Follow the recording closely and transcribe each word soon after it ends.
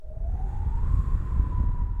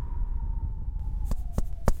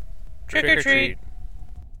Trick or treat!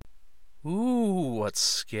 Ooh, what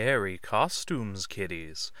scary costumes,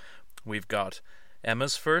 kiddies. We've got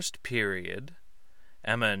Emma's first period,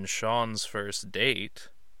 Emma and Sean's first date,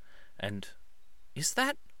 and is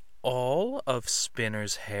that all of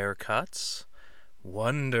Spinner's haircuts?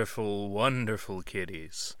 Wonderful, wonderful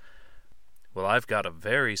kiddies. Well, I've got a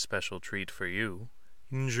very special treat for you.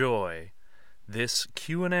 Enjoy this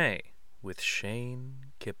Q&A with Shane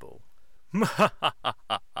Kippel.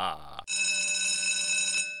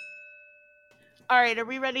 All right, are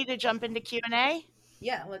we ready to jump into Q&A?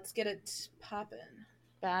 Yeah, let's get it poppin'.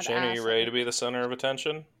 Badass. Shane, are you ready to be the center of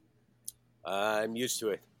attention? I'm used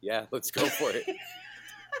to it. Yeah, let's go for it.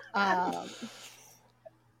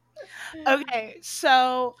 Okay,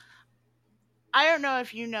 so I don't know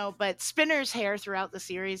if you know, but Spinner's hair throughout the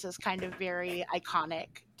series is kind of very iconic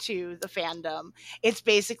to the fandom. It's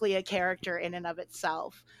basically a character in and of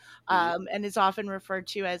itself, and is often referred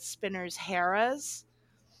to as Spinner's Heras.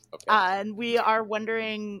 Okay. And we are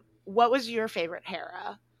wondering, what was your favorite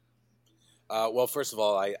Hera? Well, first of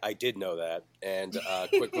all, I did know that. And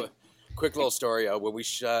quick little story. When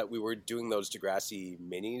we were doing those Degrassi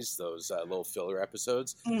minis, those little filler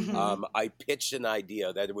episodes, I pitched an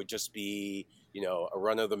idea that it would just be, a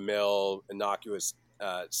run-of-the-mill, innocuous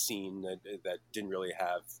scene that didn't really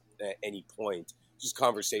have any point. Just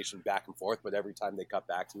conversation back and forth, but every time they cut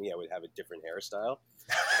back to me, I would have a different hairstyle.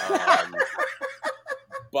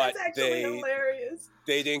 But Hilarious.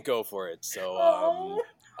 They didn't go for it. So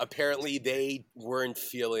apparently they weren't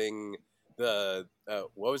feeling the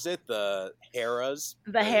what was it? The Heras.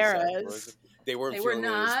 The Heras. They weren't feeling it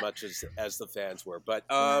as much as the fans were. But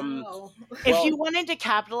if you wanted to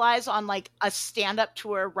capitalize on like a stand-up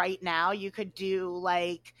tour right now, you could do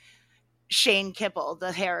like Shane Kippel,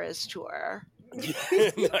 the Heras tour.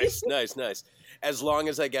 Nice. As long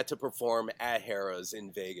as I get to perform at Hera's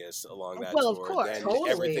in Vegas along that tour, of course, then totally.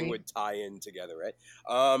 Everything would tie in together, right?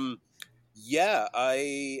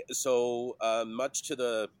 Much to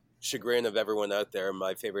the chagrin of everyone out there,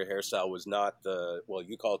 my favorite hairstyle was not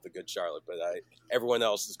you call it the Good Charlotte, but everyone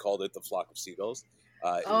else has called it the Flock of Seagulls.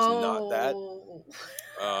 It was not that.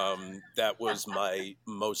 That was my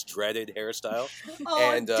most dreaded hairstyle.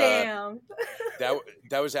 Oh, and, damn!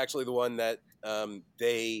 That was actually the one that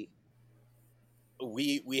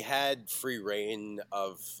we had free reign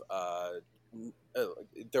of.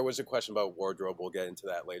 There was a question about wardrobe. We'll get into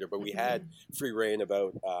that later, but we had free reign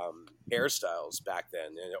about hairstyles back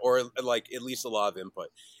then, or like at least a lot of input.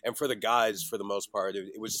 And for the guys, for the most part,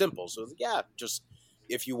 it was simple. So just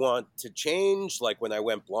if you want to change, like when I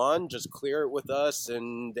went blonde, just clear it with us,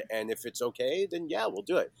 and if it's okay, then yeah, we'll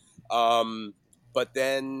do it. But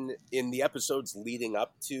then in the episodes leading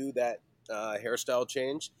up to that hairstyle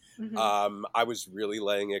change, I was really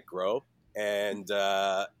letting it grow. And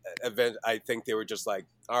I think they were just like,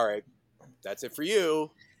 all right, that's it for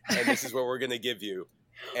you. And this is what we're going to give you.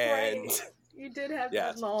 And right. You did have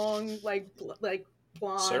that long, like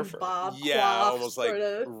blonde surfer bob. Yeah, almost like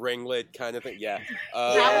sorta ringlet kind of thing. Yeah.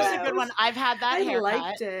 That was a good one. I've had that haircut. I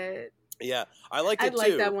liked it. Yeah, I liked it too. I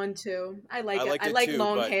like that one too. I like it. I like too,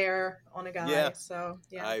 long hair on a guy. Yeah, so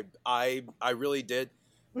yeah. I really did.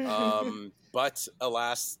 But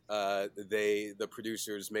alas, the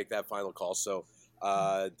producers make that final call, so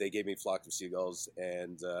they gave me Flock of Seagulls,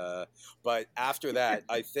 and but after that,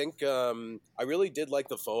 I think I really did like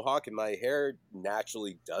the faux hawk, and my hair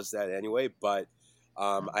naturally does that anyway. But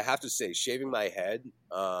I have to say, shaving my head,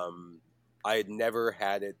 I had never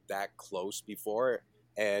had it that close before.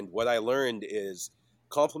 And what I learned is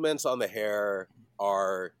compliments on the hair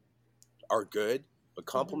are good, but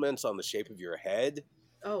compliments on the shape of your head,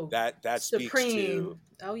 that speaks supreme.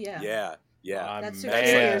 to yeah. That's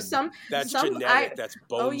superior. That's genetic. That's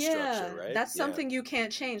bone structure, right? That's something you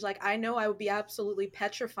can't change. Like I know I would be absolutely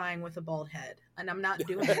petrifying with a bald head, and I'm not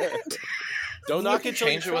doing it. Don't knock it.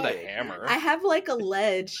 Change it with a hammer. I have like a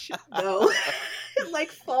ledge though. It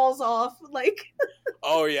like falls off like.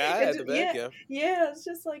 Oh yeah, at the back, yeah. It's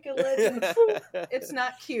just like a ledge. And it's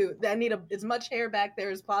not cute. I need as much hair back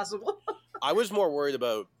there as possible. I was more worried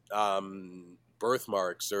about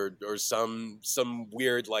birthmarks or some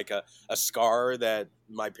weird like a scar that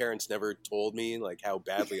my parents never told me, like how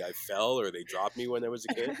badly I fell or they dropped me when I was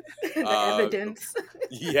a kid. The evidence.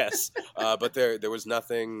 Yes, but there was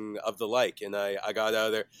nothing of the like, and I got out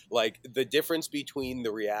of there. Like the difference between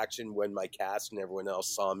the reaction when my cast and everyone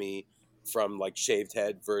else saw me from like shaved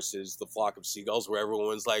head versus the Flock of Seagulls, where everyone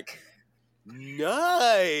was like,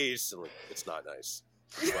 "Nice," and like, it's not nice.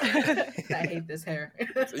 I hate this hair.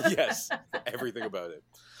 Yes, everything about it.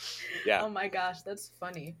 Yeah. Oh my gosh, that's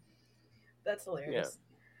funny. That's hilarious.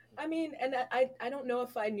 I mean, and I don't know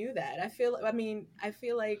if I knew that. I feel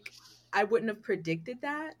like I wouldn't have predicted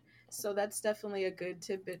that. So that's definitely a good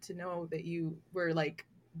tidbit to know that you were like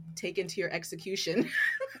taken to your execution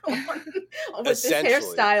on, with this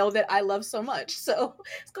Essentially. hairstyle that I love so much. So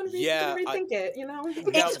it's gonna Yeah, rethink it. You know.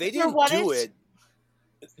 now It's they for didn't what do it's. it.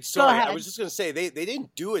 Go Sorry, I ahead. was just gonna say they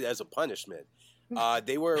didn't do it as a punishment. We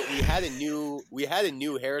had a new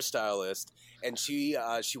hairstylist, and she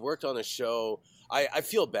worked on a show. I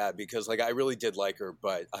feel bad because like I really did like her,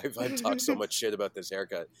 but I've talked so much shit about this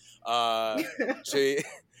haircut. She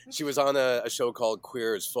she was on a show called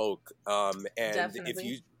Queer as Folk, and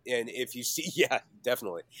Definitely. if you see, yeah,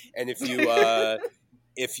 definitely, and if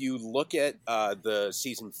you look at the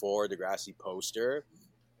season 4 Degrassi poster,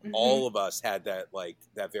 all of us had that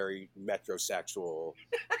very metrosexual,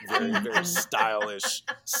 very stylish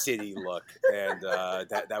city look, and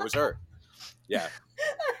that was her. Yeah.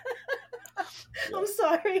 I'm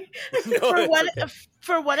sorry. No, for it's what okay.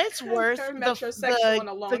 for what it's worth, heard metrosexual in a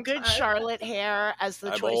the long good time. Charlotte hair as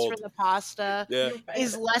the I'm choice old. for the pasta Yeah. You're right.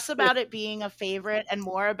 is less about it being a favorite and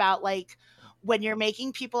more about like when you're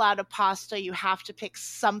making people out of pasta, you have to pick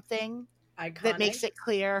something Iconic. that makes it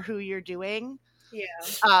clear who you're doing. Yeah.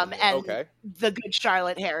 And Okay. the good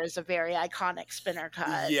Charlotte hair is a very iconic spinner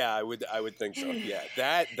cut. Yeah, I would think so. Yeah,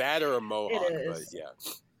 that or a mohawk, It but is. yeah.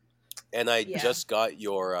 And I Yeah. just got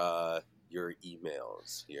your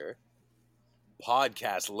emails here.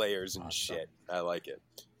 Podcast layers and Awesome. shit. I like it.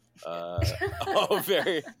 Oh,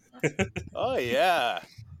 very. Oh yeah,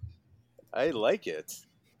 I like it.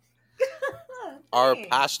 Our Thanks.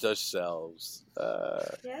 pasta selves.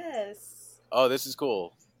 Yes. Oh, this is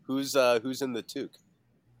cool. Who's in the toque?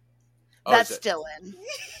 Oh, That's is it- Dylan.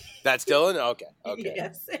 That's Dylan. Okay.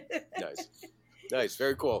 Yes. Nice.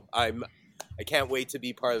 Very cool. I can't wait to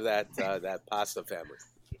be part of that pasta family.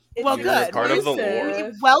 Well, It's good. Part of the exclusive.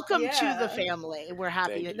 lore. Welcome to Yeah. the family. We're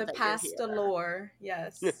happy Thank that The you're pasta here. lore.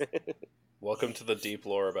 Yes. Welcome to the deep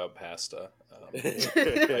lore about pasta.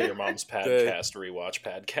 Yeah, Your mom's podcast rewatch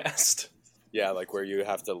podcast. like where you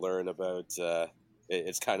have to learn about.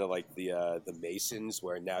 It's kind of like the Masons,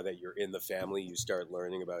 where now that you're in the family, you start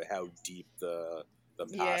learning about how deep the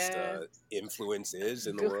pasta influence is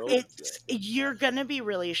in the world. You're gonna be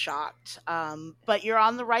really shocked, but you're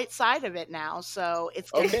on the right side of it now, so it's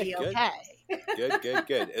gonna Okay, be good. okay.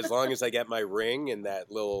 Good. As long as I get my ring and that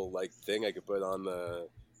little thing I could put on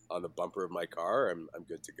the bumper of my car, I'm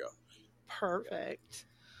good to go. Perfect.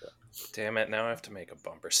 Damn it! Now I have to make a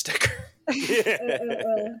bumper sticker.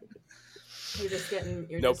 You're just getting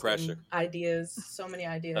No pressure. Ideas, so many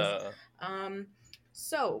ideas. Uh,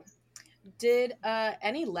 So, did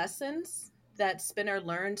any lessons that Spinner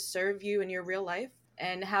learned serve you in your real life,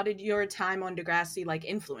 and how did your time on Degrassi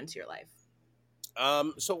influence your life?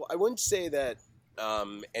 So I wouldn't say that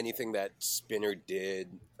anything that Spinner did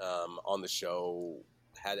on the show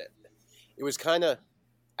had it. It was kind of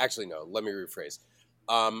actually no. Let me rephrase.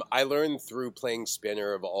 I learned through playing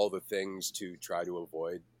Spinner of all the things to try to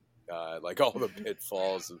avoid, all the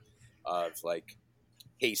pitfalls of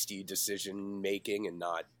hasty decision making and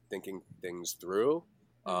not thinking things through,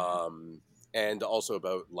 and also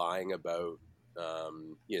about lying about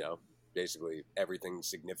basically everything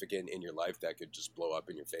significant in your life that could just blow up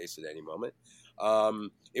in your face at any moment.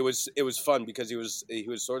 It was fun because he was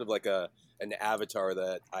sort of like an avatar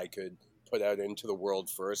that I could put out into the world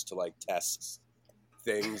first to test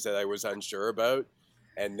things that I was unsure about,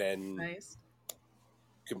 and then Nice.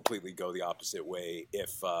 completely go the opposite way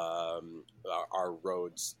if our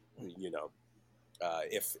roads,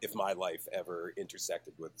 if my life ever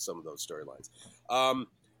intersected with some of those storylines.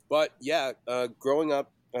 But yeah, growing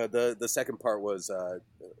up, the second part was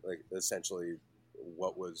essentially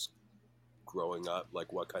what was growing up,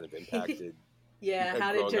 what kind of impacted. Yeah,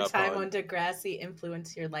 how did growing your up time on- on Degrassi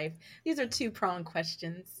influence your life? These are two-pronged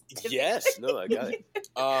questions. Yes, no, I got it.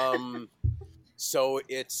 So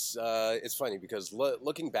it's funny because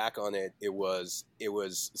looking back on it, it was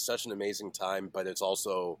such an amazing time, but it's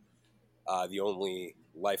also the only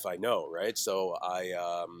life I know, right? So I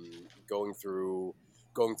going through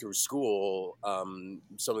school,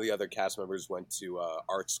 some of the other cast members went to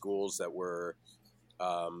art schools that were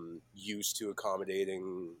used to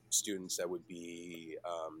accommodating students that would be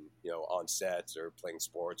on sets or playing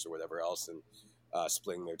sports or whatever else, and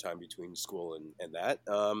splitting their time between school and that.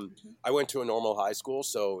 I went to a normal high school,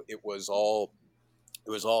 so it was all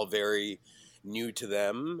very new to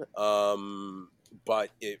them. But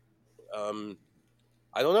it,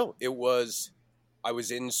 I don't know. I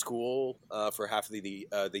was in school for half of the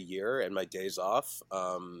year, and my days off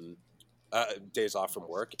from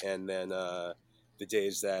work, and then the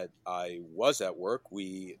days that I was at work,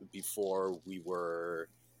 before we were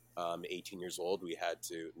 18 years old, we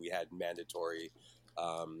had mandatory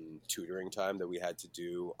tutoring time that we had to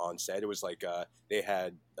do on set. It was like they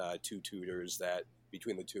had two tutors that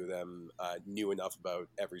between the two of them knew enough about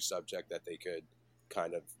every subject that they could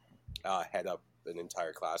kind of head up an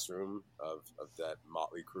entire classroom of that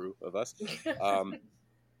motley crew of us.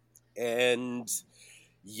 And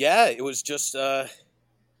yeah, it was just, I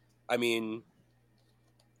mean,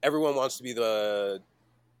 everyone wants to be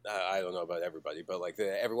I don't know about everybody, but like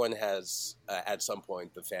everyone has at some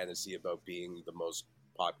point the fantasy about being the most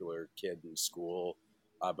popular kid in school,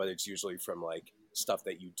 but it's usually from like stuff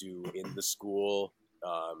that you do in the school,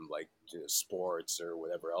 like sports or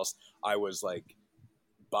whatever else. I was like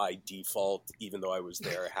by default, even though I was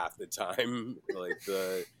there half the time, like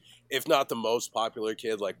if not the most popular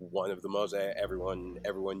kid, like one of the most.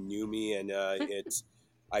 Everyone knew me, and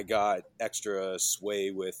I got extra sway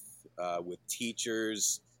with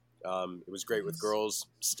teachers. It was great with girls,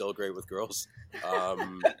 still great with girls.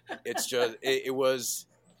 It's just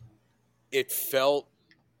it felt,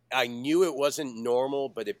 I knew it wasn't normal,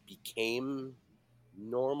 but it became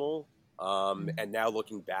normal. And now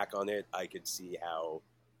looking back on it, I could see how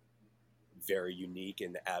very unique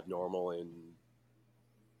and abnormal and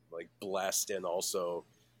like blessed, and also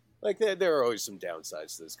like there are always some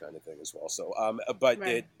downsides to this kind of thing as well. So but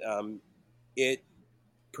right. It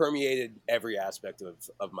permeated every aspect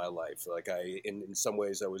of my life. Like in some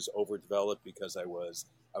ways I was overdeveloped because I was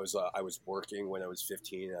working when I was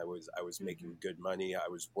 15. I was making good money. I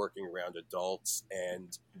was working around adults,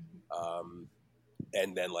 and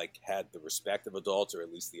then like had the respect of adults, or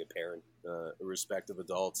at least the apparent respect of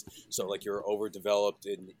adults. So like you're overdeveloped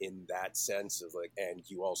in that sense of like, and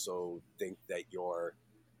you also think that you're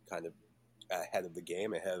kind of ahead of the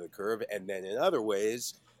game, ahead of the curve. And then in other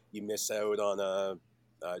ways, you miss out on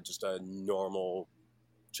just a normal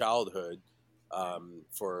childhood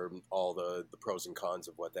for all the pros and cons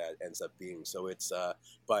of what that ends up being. So it's,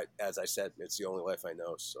 but as I said, it's the only life I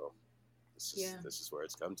know. So this is where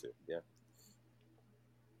it's come to. Yeah.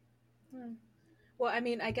 Well, I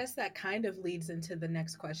mean, I guess that kind of leads into the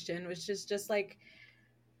next question, which is just like,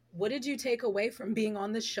 what did you take away from being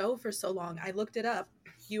on the show for so long? I looked it up.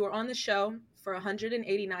 You were on the show for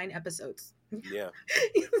 189 episodes. Yeah.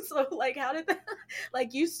 So like, how did that,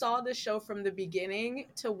 like, you saw the show from the beginning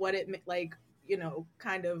to what it like,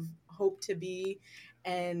 kind of hoped to be,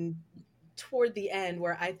 and toward the end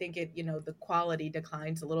where I think it, the quality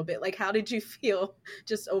declines a little bit. Like, how did you feel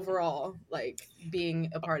just overall, like being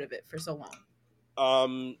a part of it for so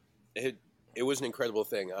long? It was an incredible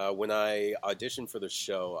thing. When I auditioned for the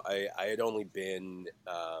show, I had only been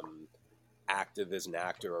active as an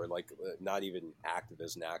actor, or like not even active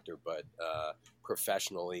as an actor, but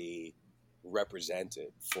professionally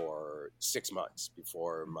represented for 6 months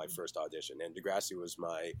before my first audition. And Degrassi was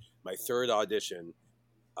my third audition.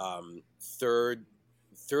 Third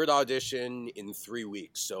audition in 3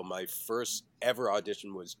 weeks. So my first ever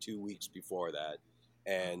audition was 2 weeks before that,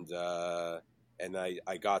 and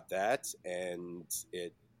I got that, and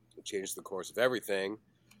it changed the course of everything.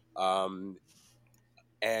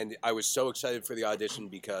 And I was so excited for the audition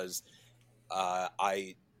because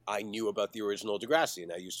I knew about the original Degrassi,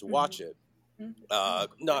 and I used to watch it.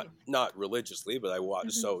 Not religiously, but I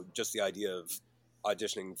watched. So just the idea of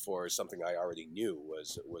auditioning for something I already knew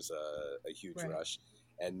was a huge rush.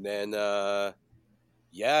 And then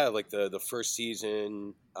like the first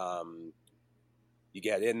season, you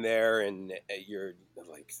get in there and you're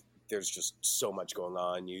like, there's just so much going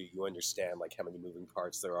on. You understand like how many moving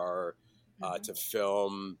parts there are to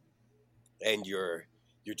film, and you're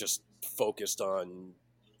just focused on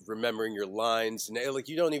remembering your lines, and like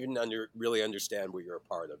you don't even really understand what you're a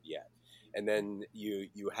part of yet. And then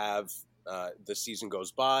you have the season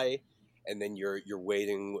goes by, and then you're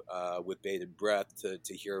waiting with bated breath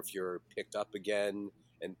to hear if you're picked up again,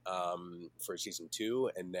 and for season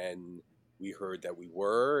 2. And then we heard that we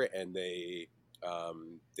were, and they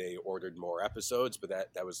ordered more episodes, but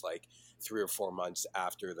that was like 3 or 4 months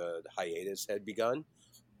after the hiatus had begun.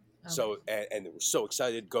 Okay. So and we're so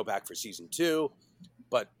excited to go back for season 2,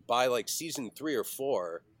 but by like season 3 or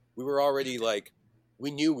 4, we were already like,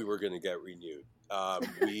 we knew we were going to get renewed.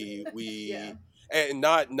 We and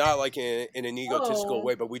not like in an egotistical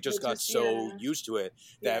way, but we just got so used to it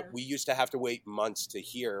that we used to have to wait months to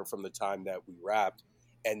hear from the time that we wrapped.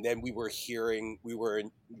 And then we were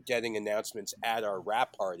getting announcements at our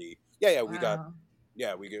wrap party. Yeah, we got,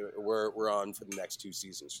 we're on for the next 2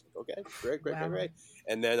 seasons. Okay, great.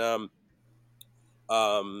 And then,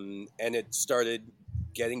 and it started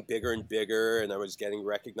getting bigger and bigger, and I was getting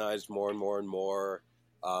recognized more and more and more.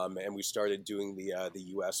 And we started doing the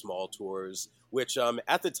U.S. mall tours, which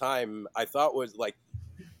at the time I thought was like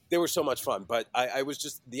they were so much fun. But I was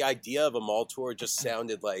just the idea of a mall tour just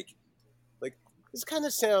sounded like this kind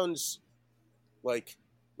of sounds like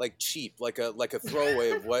cheap, like a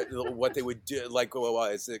throwaway of what they would do. Like, well,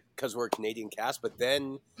 is it because we're a Canadian cast? But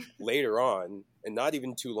then later on, and not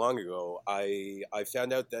even too long ago, I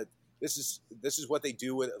found out that this is what they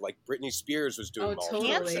do with like Britney Spears was doing. Oh, mall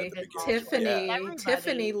totally. tours at the beginning. Tiffany, Yeah.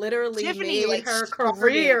 Tiffany literally Tiffany, made like, her started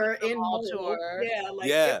career the in mall mall tour. Yeah, like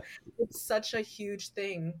Yeah. it's such a huge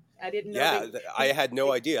thing. I didn't know. Yeah, I had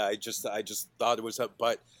no idea. I just thought it was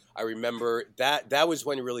but I remember that was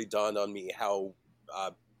when it really dawned on me how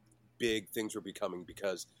big things were becoming,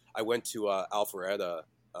 because I went to Alpharetta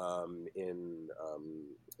in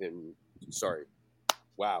sorry,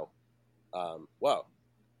 wow,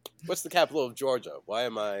 what's the capital of Georgia? Why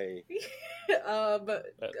am I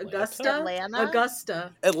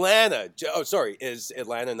Augusta. Atlanta? Oh, sorry, is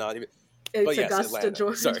Atlanta not even? It's but yes, Augusta, Atlanta.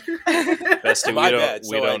 Georgia. Sorry, Bestie, My we bad.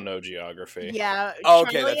 don't know geography. Yeah, Oh,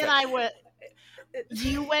 okay, Charlie that's and right. I went.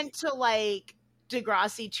 You went to like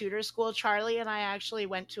Degrassi tutor school. Charlie and I actually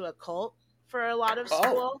went to a cult for a lot of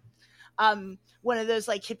school. One of those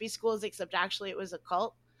like hippie schools, except actually it was a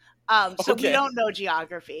cult. So we Okay. don't know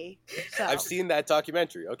geography. So I've seen that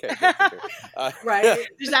documentary. Okay, good. Right.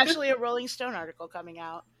 there's actually a Rolling Stone article coming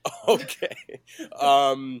out. Okay.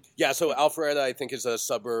 Yeah, so Alpharetta, I think, is a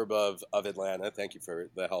suburb of Atlanta. Thank you for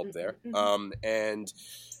the help there. And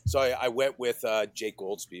so I went with Jake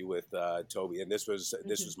Goldsby with Toby, and this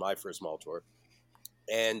was my first mall tour.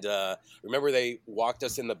 And remember, they walked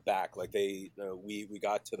us in the back, like we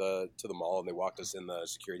got to the mall, and they walked us in the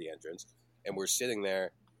security entrance, and we're sitting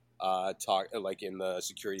there, like in the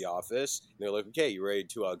security office. And they're like, "Okay, you ready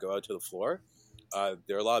to go out to the floor?"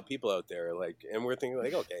 There are a lot of people out there, like, and we're thinking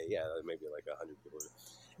like, okay, yeah, maybe like 100 people.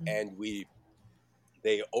 And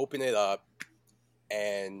they open it up,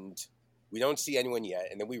 and we don't see anyone yet.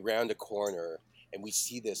 And then we round a corner, and we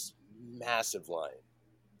see this massive line,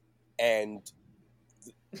 and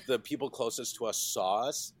the people closest to us saw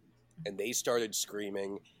us, and they started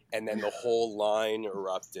screaming, and then the whole line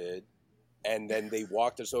erupted, and then they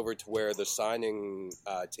walked us over to where the signing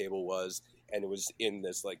table was, and it was in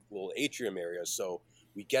this like little atrium area. So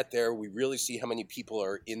we get there, we really see how many people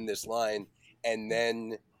are in this line, and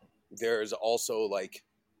then there's also like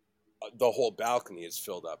the whole balcony is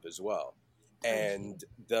filled up as well. And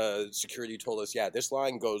the security told us, yeah, this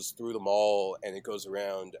line goes through the mall and it goes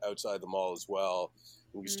around outside the mall as well.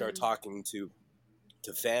 And we start talking to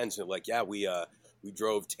fans, and they're like, yeah, we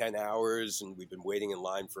drove 10 hours and we've been waiting in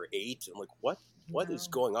line for 8. I'm like, what is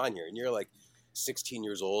going on here? And you're like 16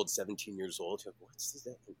 years old, 17 years old. You're like, what's this?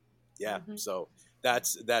 Yeah. So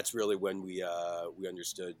that's really when we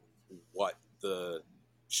understood what the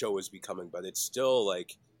show was becoming. But it's still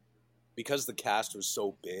like, because the cast was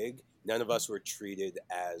so big, none of us were treated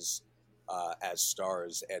as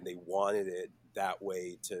stars, and they wanted it that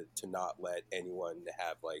way to not let anyone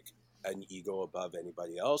have like an ego above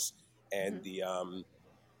anybody else. And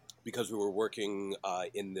because we were working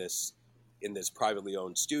in this privately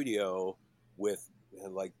owned studio with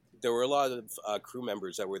like, there were a lot of crew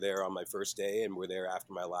members that were there on my first day and were there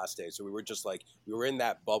after my last day. So we were just like, we were in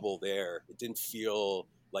that bubble there. It didn't feel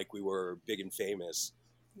like we were big and famous.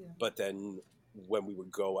 Yeah. But then when we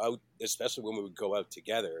would go out, especially when we would go out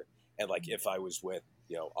together, and like if I was with,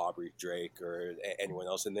 Aubrey Drake or anyone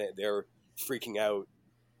else, and they're freaking out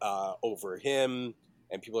over him,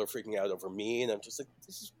 and people are freaking out over me, and I'm just like,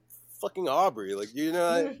 this is fucking Aubrey. Like,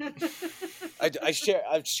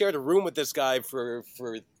 I've shared a room with this guy for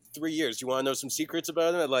 3 years. You want to know some secrets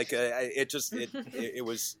about him? Like, it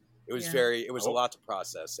was a lot to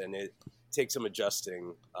process, and it takes some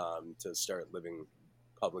adjusting to start living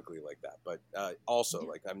publicly like that. But also,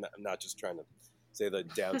 like, I'm not just trying to say the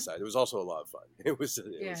downside. It was also a lot of fun. It was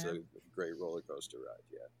a great roller coaster ride.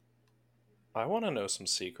 Yeah. I want to know some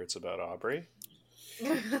secrets about Aubrey.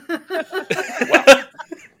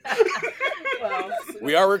 Well,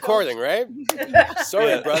 we are recording, right?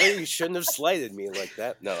 Sorry, brother, you shouldn't have slighted me like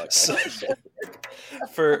that. No.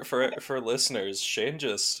 For listeners, Shane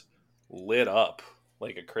just lit up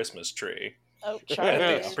like a Christmas tree. Oh, Had Charlie.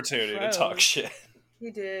 the opportunity to talk shit. He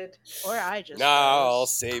did. Or I just. No, I'll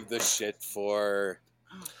save the shit for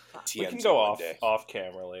TMZ. We can go one day. off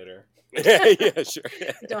camera later. Yeah, sure.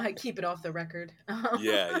 Don't keep it off the record.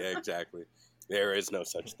 Yeah, exactly. There is no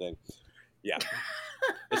such thing. Yeah.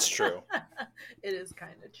 It's true. It is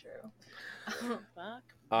kind of true. Fuck.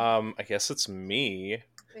 I guess it's me.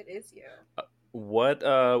 It is you. What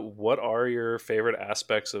are your favorite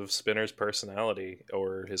aspects of Spinner's personality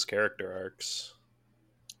or his character arcs?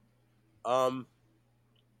 Um,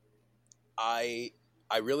 I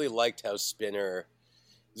really liked how Spinner.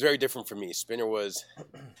 It's very different from me. Spinner was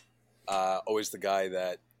always the guy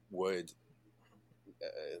that would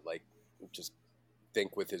like just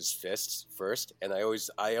think with his fists first, and I always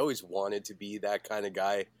wanted to be that kind of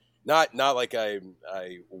guy. Not like I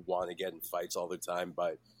want to get in fights all the time,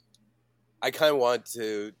 but I kind of want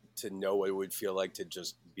to know what it would feel like to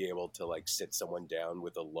just be able to like sit someone down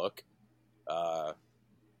with a look. Uh,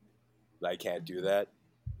 I can't do that.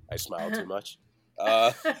 I smile too much.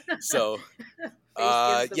 So Face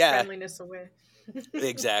gives the yeah, friendliness away.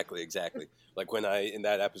 exactly. Like when in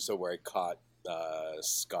that episode where I caught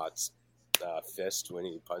Scott's fist when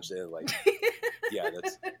he punched it, like yeah,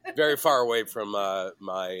 that's very far away from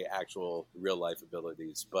my actual real life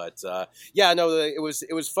abilities. But yeah, no, it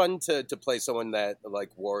was fun to play someone that like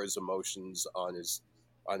wore his emotions on his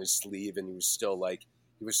sleeve, and he was still like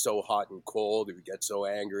he was so hot and cold. He would get so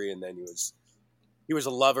angry, and then he was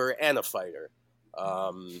a lover and a fighter,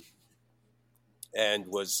 and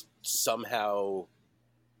was somehow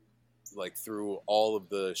like through all of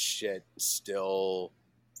the shit still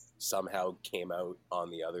somehow came out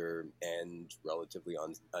on the other end relatively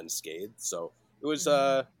unscathed. So it was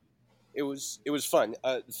it was fun.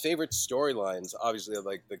 Favorite storylines, obviously,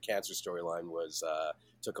 like the cancer storyline was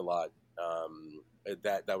took a lot.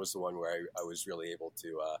 That was the one where I was really able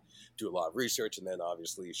to do a lot of research, and then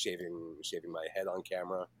obviously shaving my head on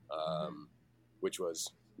camera, which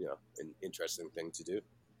was an interesting thing to do.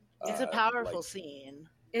 It's a powerful scene.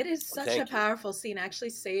 It is such Thank a you. powerful scene. I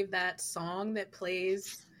actually saved that song that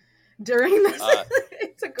plays during this.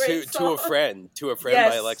 It's a great song. To a friend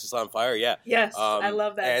Yes. by Alexis on Fire. Yeah. Yes, I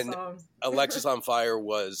love that and song. Alexis on Fire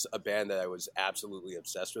was a band that I was absolutely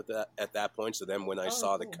obsessed with at that point. So then when I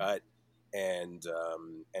saw the cut and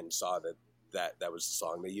saw that was the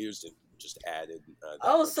song they used, it just added.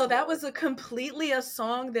 So that was completely a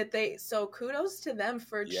song that they. So kudos to them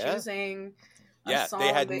for choosing. Yeah, they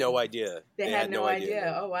had no idea. They had no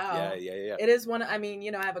idea. Oh wow. Yeah. It is one. I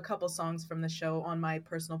mean, I have a couple songs from the show on my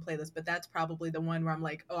personal playlist, but that's probably the one where I'm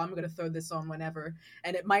like, oh, I'm gonna throw this on whenever,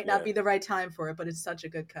 and it might not be the right time for it, but it's such a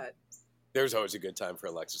good cut. There's always a good time for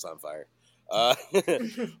Alexis on Fire.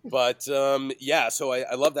 But yeah, so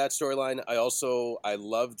I love that storyline. I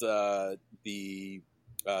loved the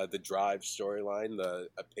Drive storyline, the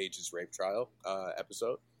Paige's rape trial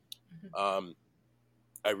episode.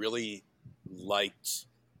 I really liked,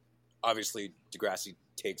 obviously, Degrassi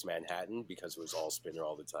Takes Manhattan because it was all Spinner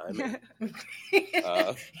all the time.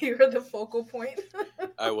 You were the focal point.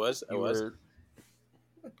 I was.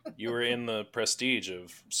 You were in the prestige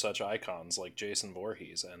of such icons like Jason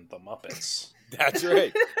Voorhees and the Muppets. That's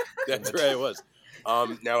right. I was.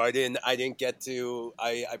 Now I didn't get to.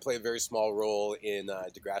 I played a very small role in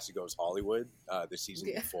Degrassi Goes Hollywood the season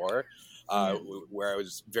before, where I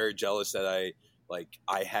was very jealous that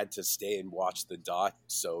I had to stay and watch the dot,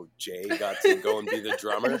 so Jay got to go and be the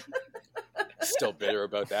drummer. Still bitter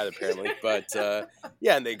about that, apparently. But,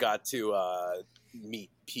 yeah, and they got to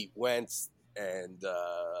meet Pete Wentz and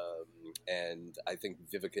I think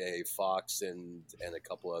Vivica A. Fox and a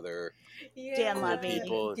couple other Dan Levy.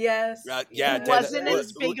 people. Yes. Yeah, it wasn't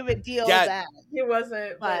as big of a deal then. It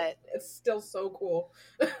wasn't, but it's still so cool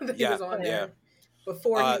that he was on there.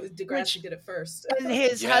 Before Degrassi did it first. And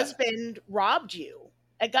his husband robbed you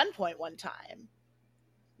at gunpoint one time.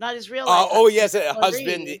 Not his real life. Yes, a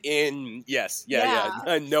husband Reed. In yes,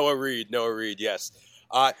 yeah. Noah Reed, yes.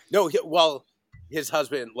 Well, his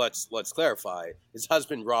husband. Let's clarify. His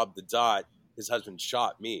husband robbed the dot. His husband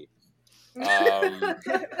shot me.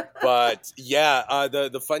 But yeah,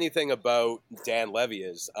 the funny thing about Dan Levy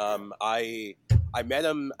is, I met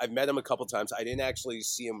him. I've met him a couple times. I didn't actually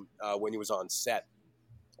see him when he was on set,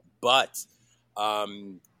 but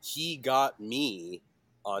he got me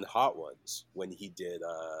on Hot Ones when he did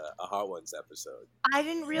a Hot Ones episode. I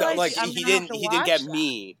didn't realize. No, he didn't get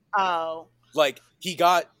me. Oh,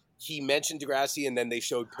 he mentioned Degrassi, and then they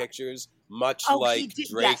showed pictures, much like Drake.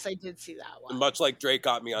 Yes, I did see that one. Much like Drake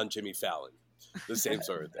got me on Jimmy Fallon, the same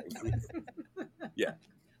sort of thing. Yeah.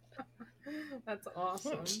 That's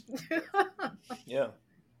awesome. Yeah.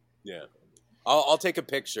 I'll take a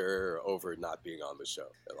picture over not being on the show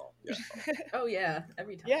at all. Yeah. Oh yeah,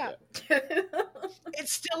 every time. Yeah. It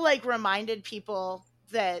still reminded people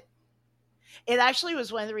that it actually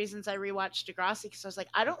was one of the reasons I rewatched Degrassi, because I was like,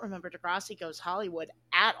 I don't remember Degrassi Goes Hollywood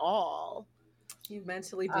at all. You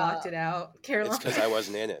mentally Uh, blocked it out, It's Caroline. because I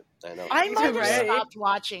wasn't in it. I know. I might have Right. stopped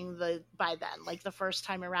watching by then, like the first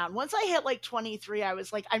time around. Once I hit like 23, I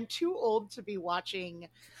was like, I'm too old to be watching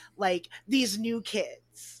like these new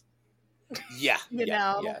kids. Yeah, You yeah,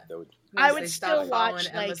 know, yeah. That would, I Once would they still stopped following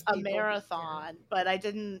watch like Emma's a people. marathon, but I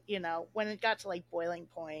didn't, when it got to like boiling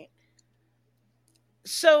point.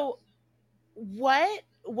 So, what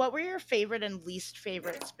were your favorite and least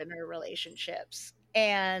favorite Spinner relationships?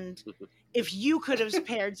 And if you could have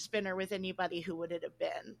paired Spinner with anybody, who would it have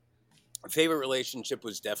been? favorite relationship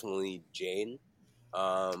was definitely Jane.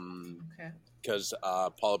 Okay. Because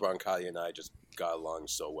Paula Brancati and I just got along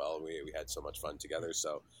so well. We had so much fun together.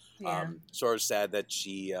 So, Yeah. sort of sad that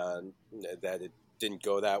that it didn't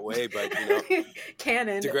go that way. But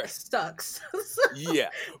Canon Degra- sucks. yeah.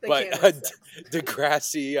 The But canon sucks.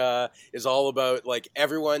 Degrassi is all about like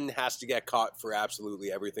everyone has to get caught for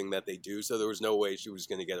absolutely everything that they do. So there was no way she was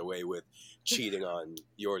going to get away with cheating on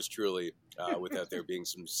yours truly without there being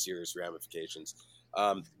some serious ramifications.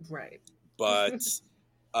 Right. But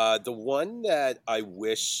the one that I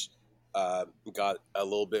wish got a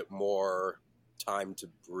little bit more time to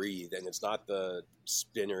breathe, and it's not the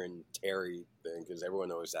Spinner and Terry thing because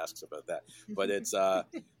everyone always asks about that, but it's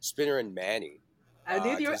Spinner and Manny. I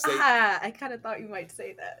knew you were. 'Cause they- I kind of thought you might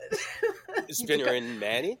say that. Spinner and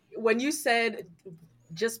Manny. When you said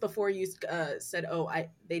just before you said, "Oh,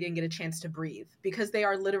 they didn't get a chance to breathe," because they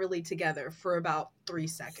are literally together for about 3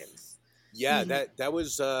 seconds. Yeah, that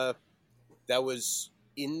was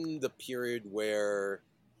in the period where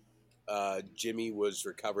Jimmy was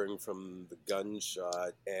recovering from the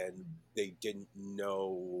gunshot, and they didn't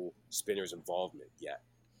know Spinner's involvement yet.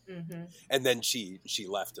 Mm-hmm. And then she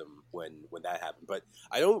left him when that happened. But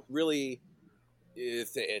I don't really.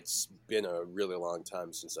 It's been a really long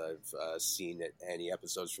time since I've seen any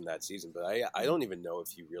episodes from that season. But I don't even know if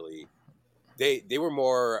he really. They were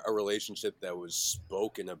more a relationship that was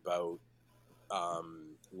spoken about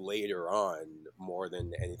later on more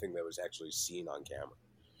than anything that was actually seen on camera.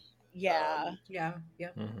 Yeah. Yeah.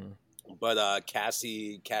 Yep. But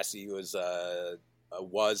Cassie was,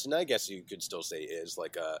 and I guess you could still say is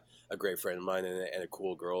like a great friend of mine and a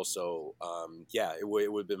cool girl. So yeah, it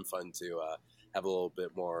would have been fun to have a little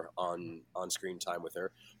bit more on screen time with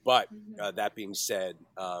her. But that being said,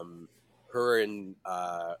 her and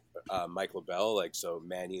Mike LaBelle, like so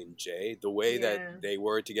Manny and Jay, the way that they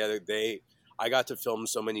were together, I got to film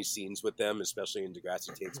so many scenes with them, especially in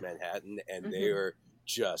Degrassi Takes Manhattan, and they were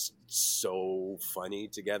just so funny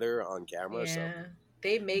together on camera. Yeah. So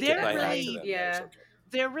They make They're it I had really- to them. yeah. That was okay.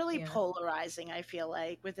 They're really Yeah. polarizing, I feel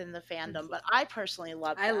like, within the fandom, but I personally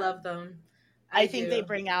love them. I love them. I think do. they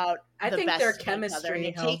bring out I the think best their in each other, chemistry and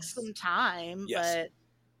it takes helps. some time, Yes. but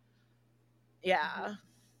yeah.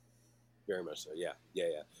 Very much so. Yeah.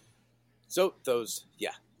 So those,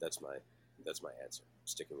 yeah, that's my answer.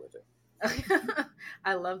 Sticking with it.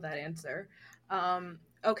 I love that answer.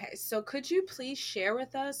 Okay, so could you please share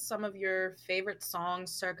with us some of your favorite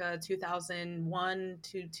songs circa 2001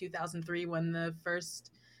 to 2003 when the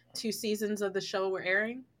first 2 seasons of the show were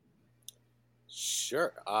airing?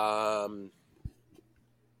 Sure.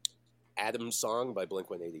 Adam's Song by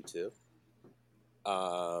Blink-182.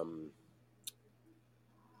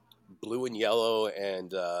 Blue and Yellow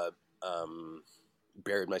and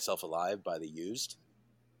Buried Myself Alive by The Used.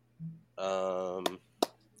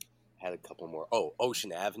 Had a couple more. Oh,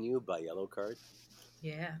 Ocean Avenue by Yellow Card.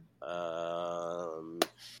 Yeah.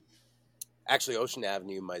 Actually, Ocean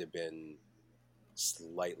Avenue might have been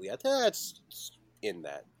slightly. I think that's in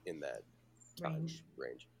that time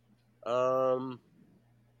range.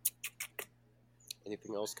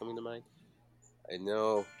 Anything else coming to mind? I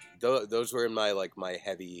know those were in my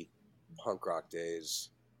heavy punk rock days.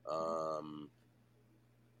 I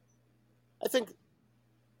think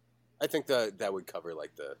that would cover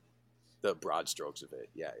like the broad strokes of it.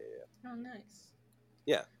 Yeah. Oh, nice.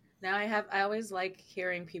 Yeah. Now I always like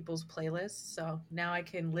hearing people's playlists, so now I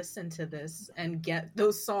can listen to this and get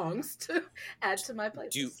those songs to add to my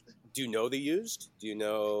playlist. Do you know The Used? Do you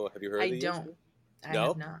know? Have you heard? I The don't. Used? I No?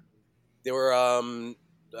 have not. They were. I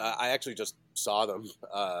actually just saw them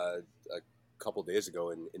a couple days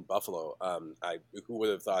ago in Buffalo. Who would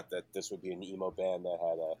have thought that this would be an emo band that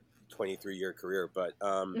had a 23-year career? But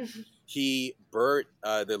Bert,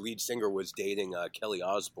 the lead singer, was dating Kelly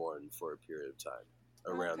Osbourne for a period of time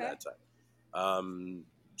around that time.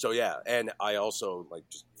 So yeah, and I also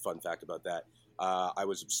just fun fact about that. I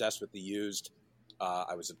was obsessed with The Used.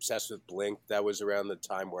 I was obsessed with Blink. That was around the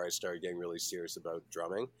time where I started getting really serious about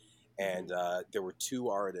drumming. And there were 2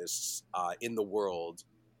 artists in the world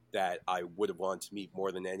that I would have wanted to meet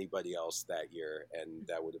more than anybody else that year, and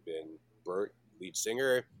that would have been Bert, lead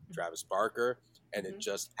singer, Travis Barker, and it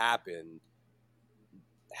just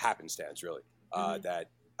happenstance really, that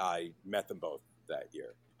I met them both that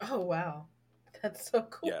year. Oh wow, that's so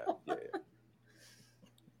cool. Yeah.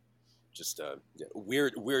 Just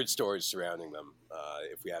weird stories surrounding them.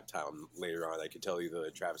 If we have time later on, I could tell you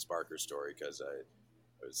the Travis Barker story because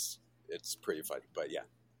it's pretty funny. But yeah,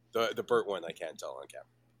 the Burt one I can't tell on camera.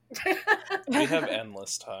 We have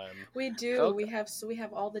endless time. We do. Okay. We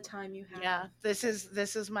have all the time you have. Yeah, this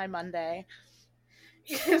is my Monday.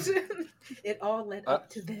 It all led up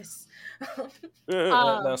to this.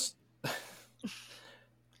 Now,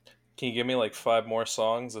 can you give me like 5 more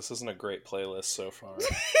songs? This isn't a great playlist so far.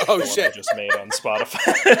 Oh The one I shit! just made on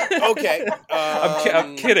Spotify. Okay,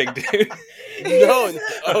 I'm kidding, dude. No,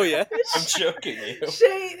 oh yeah, I'm joking you.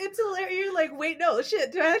 Shane, it's hilarious. You're like, wait, no,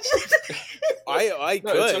 shit. Do I actually? I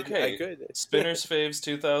No, could. it's okay. I could. Spinner's Faves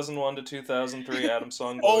 2001 to 2003 Adam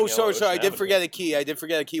song. Oh, Golden sorry. Yellow I Ocean did Avenue. forget a key. I did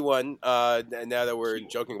forget a key one. Now that we're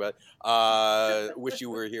joking about it. Wish You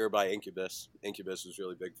Were Here by Incubus. Incubus was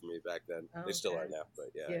really big for me back then. They still Okay. are now, but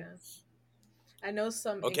yeah. Yeah. I know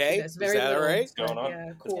some. Okay, Incubus, very is that little, all right? What's going on?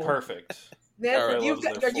 Yeah, cool. Perfect. Then Alright, you've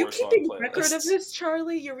loves got, their are you 4-song keeping record of playlists. this,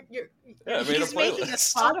 Charlie? You're Yeah, I made a He's making a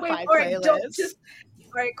playlist. Spotify wait, all right, don't playlist. just.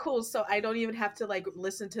 All right, cool. So I don't even have to like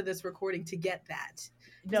listen to this recording to get that.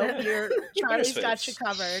 No, Charlie's Spinner's got you Faves.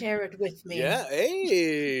 covered. Share it with me. Yeah.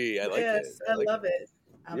 Hey, I like yes, it. I like love it.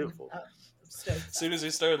 Beautiful. I'm stoked. As soon as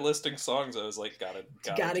he started listing songs, I was like, gotta do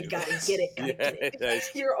this. Get it. Gotta Yeah, get it.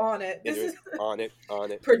 nice. You're on it. This is on it.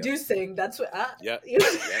 producing. That's what. Yeah.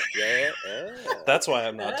 That's why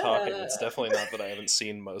I'm not talking. It's definitely not that I haven't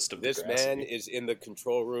seen most of This the man is in the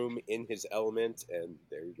control room in his element, and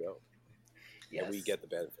there you go. Yes. And we get the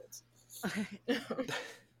benefits.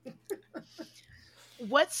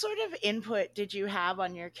 What sort of input did you have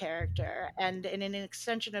on your character? And in an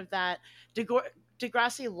extension of that,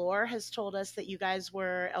 Degrassi Lore has told us that you guys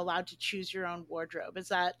were allowed to choose your own wardrobe. Is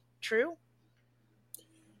that true?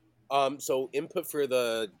 So input for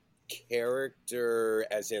the character,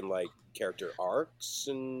 as in like character arcs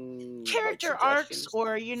and Character like, arcs, suggestions?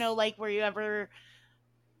 or like were you ever?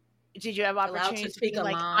 Did you have Allowed to opportunity to speak be a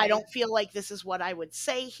like, line. I don't feel like this is what I would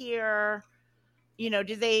say here?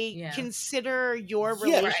 Do they Yeah. consider your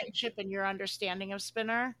Yeah. relationship and your understanding of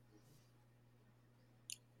Spinner?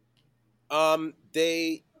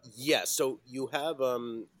 So you have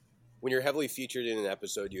when you're heavily featured in an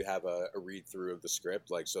episode, you have a read through of the script,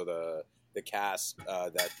 like so the cast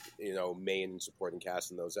that main and supporting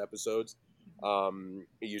cast in those episodes.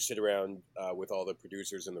 You sit around with all the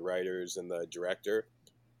producers and the writers and the director,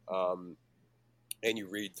 and you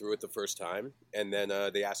read through it the first time, and then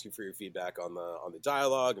they ask you for your feedback on the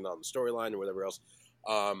dialogue and on the storyline or whatever else.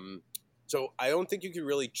 So I don't think you can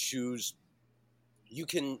really choose. You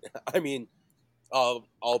can, I mean, I'll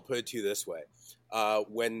put it to you this way: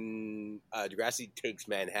 when Degrassi Takes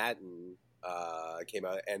Manhattan came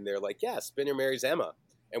out, and they're like, "Yeah, Spinner marries Emma,"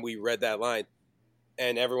 and we read that line,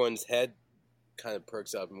 and everyone's head kind of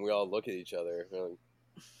perks up, and we all look at each other. We're like,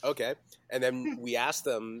 okay, and then we asked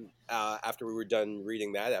them after we were done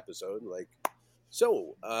reading that episode, like,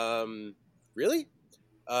 so, really?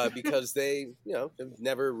 Because they, have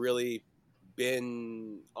never really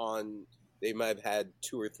been on. They might have had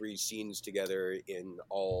 2 or 3 scenes together in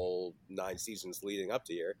all 9 seasons leading up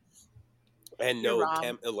to here, and You're no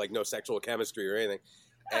wrong. no sexual chemistry or anything.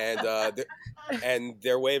 And and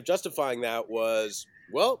their way of justifying that was,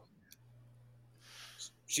 well,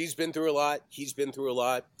 she's been through a lot, he's been through a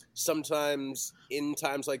lot. Sometimes in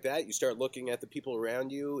times like that, you start looking at the people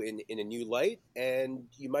around you in a new light, and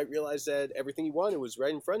you might realize that everything you wanted was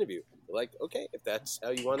right in front of you. You're like, okay, if that's how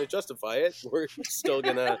you want to justify it, we're still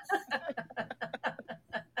gonna.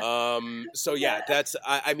 So yeah, that's.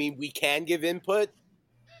 I mean, we can give input,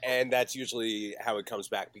 and that's usually how it comes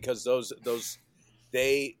back, because those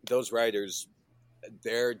writers,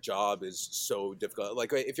 their job is so difficult.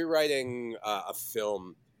 Like if you're writing a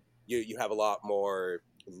film, you have a lot more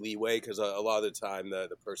leeway, because a lot of the time the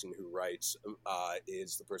person who writes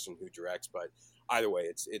is the person who directs. But either way,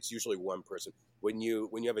 it's usually one person. When you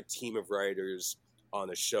have a team of writers on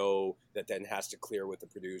a show that then has to clear with the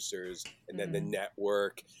producers and then the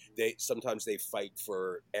network, sometimes they fight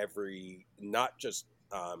for every, not just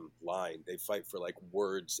line, they fight for like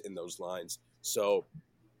words in those lines. So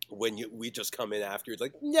when we just come in after, it's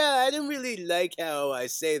like, no, I didn't really like how I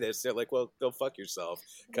say this. They're like, well, go fuck yourself,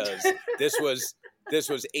 because this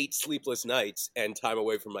was 8 sleepless nights and time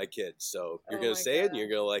away from my kids. So you're Oh gonna my say it and God. you're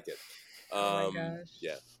gonna like it. Oh my gosh.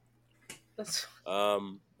 Yeah. That's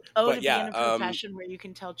Oh, But to be in yeah, a profession where you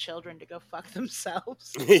can tell children to go fuck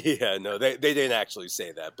themselves. yeah, no, they didn't actually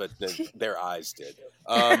say that, but their eyes did.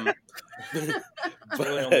 It's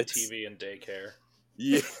really only But TV and daycare.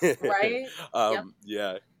 yeah, Right? Yep.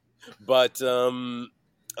 yeah, but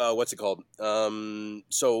what's it called?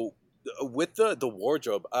 So with the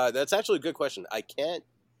wardrobe, that's actually a good question.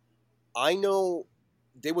 I know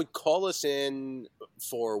they would call us in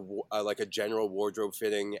for like a general wardrobe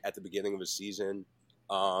fitting at the beginning of a season,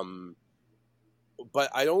 um, but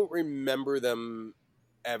I don't remember them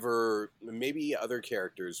ever. Maybe other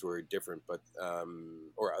characters were different, but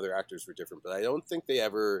or other actors were different, but I don't think they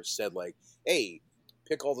ever said like, "Hey,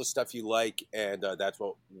 pick all the stuff you like, and that's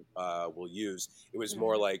what we'll use." It was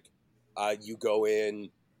more Mhm. like you go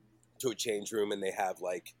in to a change room and they have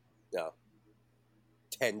like, you know,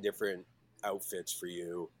 10 different outfits for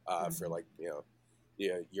you for Mhm. like, you know,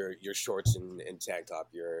 yeah, your shorts and tank top,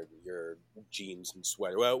 your jeans and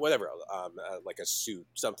sweater, well, whatever, like a suit,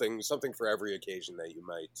 something for every occasion that you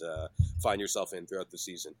might find yourself in throughout the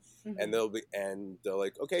season. And Mhm. they're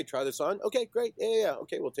like, okay, try this on. Okay, great, yeah.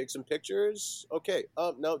 Okay, we'll take some pictures. Okay,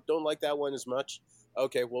 no, don't like that one as much.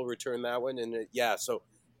 Okay, we'll return that one. And yeah, so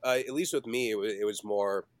at least with me, it was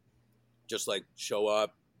more just like show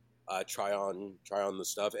up, try on the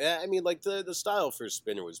stuff. And I mean, like the style for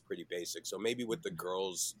Spinner was pretty basic. So maybe with the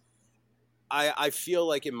girls, I feel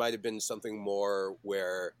like it might have been something more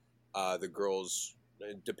where the girls,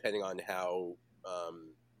 depending on how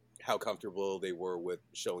comfortable they were with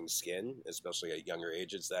showing skin, especially at younger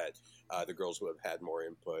ages, that the girls would have had more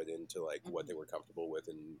input into like what they were comfortable with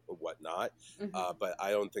and what not. Mhm. But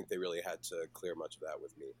I don't think they really had to clear much of that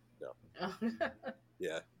with me. No.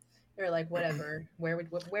 Yeah. They're like, whatever. Where would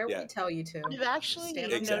Yeah. we tell you to? I've actually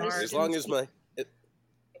Stand on Exactly. guard. As noticed in long as my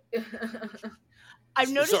I've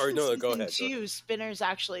noticed sorry, in no, go season ahead. Go ahead. two, Spinner's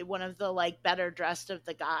actually one of the like better dressed of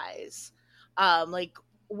the guys. Like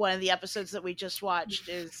one of the episodes that we just watched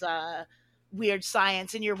is Weird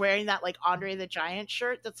Science, and you're wearing that like Andre the Giant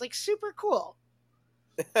shirt that's like super cool.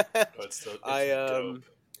 Oh, it's I dope.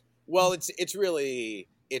 well, it's really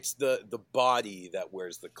it's the body that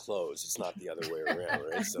wears the clothes. It's not the other way around,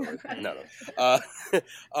 right? So no, no.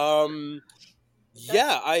 Um,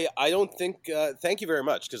 yeah, I don't think. Thank you very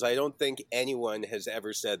much, because I don't think anyone has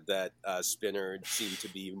ever said that Spinner seemed to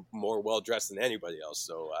be more well dressed than anybody else.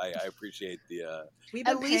 So I appreciate the. We've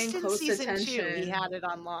been At paying least in close season two, he attention. had it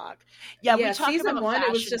on lock. Yeah, we Yeah, talk season about one, it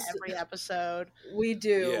was fashion just every episode. we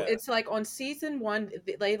do. Yeah. It's like on season one,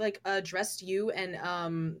 they like dressed you and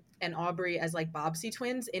Aubrey as like Bobbsey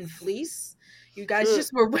twins in fleece. You guys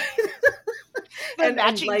just were The and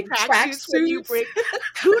matching like tracksuits when you tracksuits bring.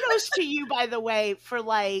 Kudos to you, by the way, for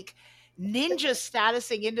like ninja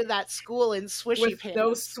statusing into that school in swishy with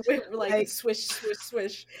those pins. like Like, swish swish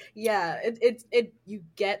swish. Yeah, it you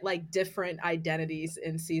get like different identities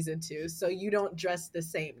in season two, so you don't dress the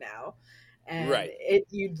same now, and Right.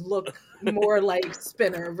 you look more like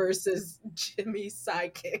Spinner versus Jimmy's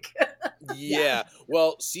sidekick. yeah. Yeah.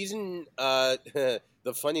 Well, season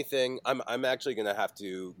the funny thing, I'm actually gonna have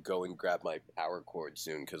to go and grab my power cord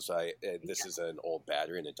soon, because this is an old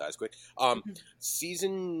battery and it dies quick.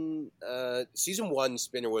 Season one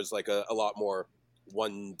Spinner was like a lot more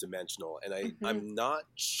one dimensional, and Mhm. I'm not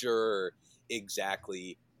sure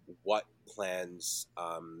exactly what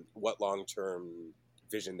what long term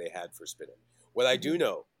vision they had for Spinner. What I do Mhm.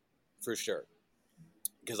 know for sure,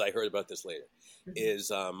 because I heard about this later, Mhm. is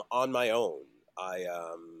on my own.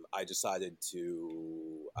 I decided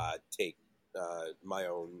to take my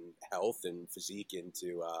own health and physique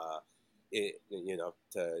into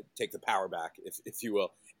to take the power back, if you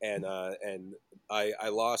will. And I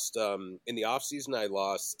lost in the off season. I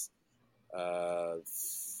lost uh,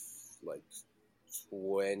 like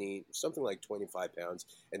 20 something like 25 pounds,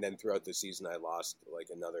 and then throughout the season I lost like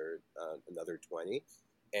another 20,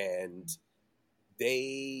 and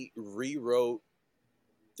they rewrote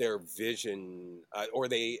their vision, or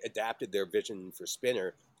they adapted their vision for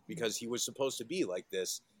Spinner, because he was supposed to be like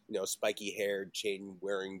this, spiky haired, chain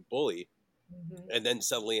wearing bully. Mhm. And then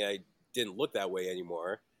suddenly I didn't look that way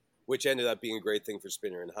anymore, which ended up being a great thing for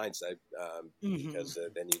Spinner in hindsight, Hmm. because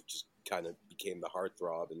then he just kind of became the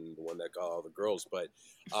heartthrob and the one that got all the girls. But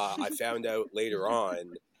I found out later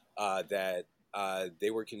on that they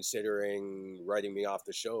were considering writing me off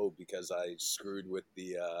the show because I screwed with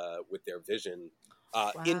with their vision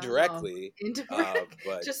Wow. Indirectly, Indirect.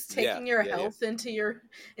 but Just taking your yeah. health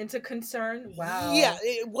into concern. Wow. Yeah,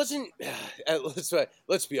 it wasn't.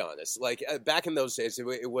 Let's be honest. Like back in those days,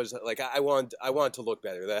 it was like I want to look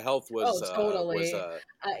better. The health was Totally.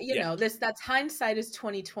 yeah, that's hindsight is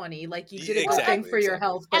 2020. Like you did a good thing exactly, for your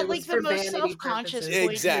health, but At it like was the for most vanity self-conscious purposes. point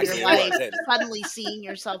in exactly your it life, was. And suddenly seeing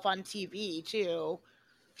yourself on TV too.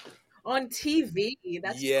 On TV,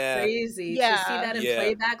 that's yeah, crazy to see Yeah. that in yeah,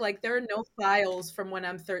 playback. Like there are no files from when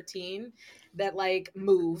I'm 13 that like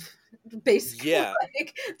move. Basically, yeah.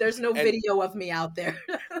 like there's no And video of me out there.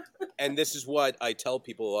 and this is what I tell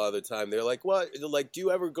people a lot of the time. They're like, "What? They're like, do you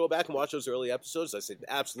ever go back and watch those early episodes?" I said,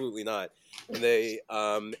 "Absolutely not." And they,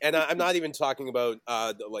 I'm not even talking about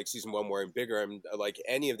like season one where I'm bigger. I'm like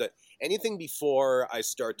anything before I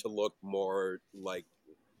start to look more like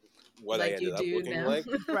what I Like you ended up do looking now. like.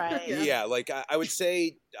 Right. Yeah. Yeah, like I would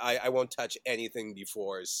say I won't touch anything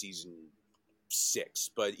before season 6,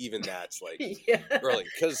 but even that's like Yeah. early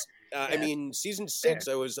because I Yeah. mean season Fair. 6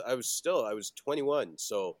 I was 21,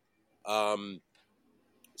 so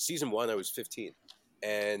season 1 I was 15,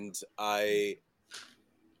 and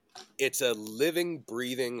it's a living,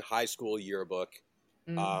 breathing high school yearbook,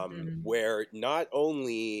 Mhm. where not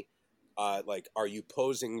only like are you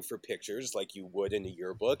posing for pictures like you would in a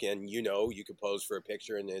yearbook, and you could pose for a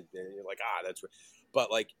picture and you're like, that's right.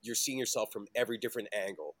 But like you're seeing yourself from every different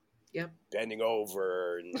angle, Yep. bending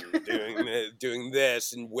over and doing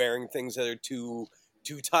this and wearing things that are too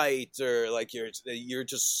tight, or like you're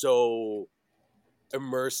just so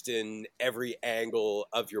immersed in every angle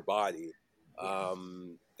of your body,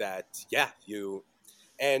 that you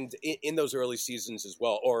and in those early seasons as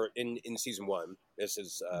well, or in season 1, this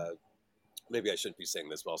is maybe I shouldn't be saying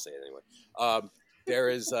this, but I'll say it anyway. There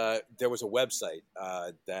was a website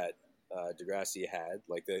that Degrassi had,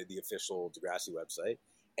 like the official Degrassi website,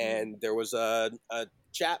 and there was a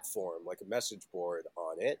chat forum, like a message board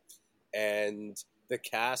on it, and the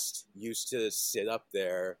cast used to sit up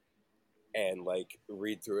there and like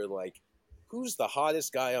read through it, like, who's the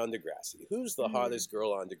hottest guy on Degrassi? Who's the hottest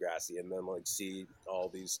girl on Degrassi? And then like see all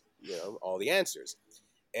these, all the answers.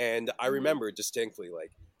 And I remember distinctly,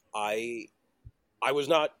 like, I was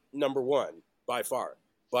not number one by far,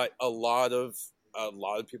 but a lot of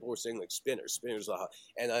people were saying like Spinner's the hot,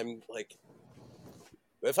 and I'm like,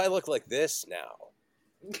 if I look like this now,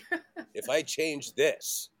 if I change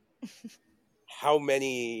this, how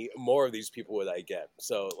many more of these people would I get?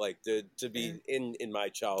 So like to be in my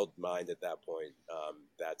child mind at that point,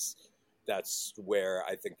 that's where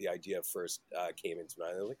I think the idea first came into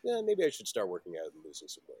mind. I'm like, maybe I should start working out and losing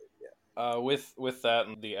some weight. Yeah. With that,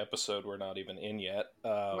 the episode we're not even in yet.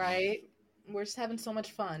 Right. We're just having so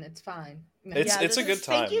much fun. It's fine. It's a good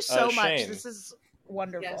time. Thank you so much. Shane. This is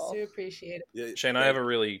wonderful. Yes, we appreciate it. Yeah, Shane, I have a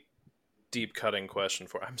really deep cutting question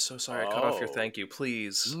for. I'm so sorry, I cut off your thank you.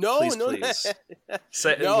 Please, No, please, no, please.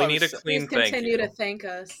 No, we I need a was- clean Please thank continue you. to thank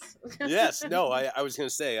us. Yes, no, I was going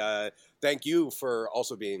to say thank you for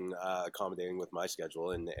also being accommodating with my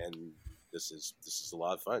schedule, and this is a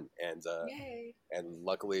lot of fun, and Yay. and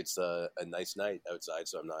luckily it's a nice night outside,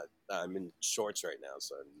 so I'm in shorts right now,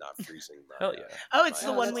 so I'm not freezing. Hell yeah. Oh, it's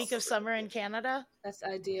my the 1 ass week off. of summer in Canada. That's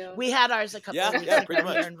ideal. We had ours a couple of weeks ago pretty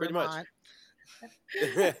here much, in pretty much. Vermont.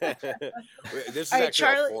 This is All right, actually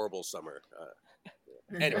Charlie- a horrible summer.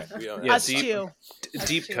 Anyway, we don't. Yeah, Us too.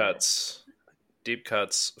 Deep cuts. Deep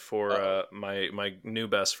cuts for my new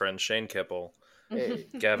best friend Shane Kippel,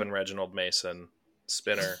 Gavin Reginald Mason,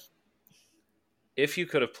 Spinner. If you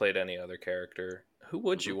could have played any other character, who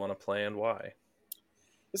would you want to play and why?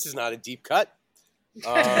 This is not a deep cut.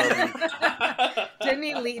 Didn't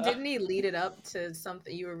he lead it up to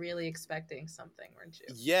something? You were really expecting something, weren't you?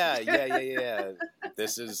 Yeah.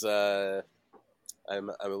 This is. I'm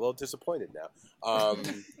a little disappointed now.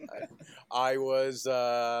 I was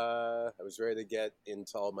ready to get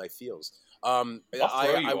into all my feels. I'll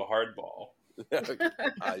throw you a hard ball.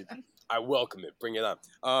 I welcome it. Bring it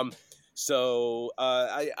on. So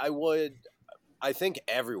I think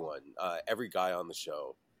everyone, every guy on the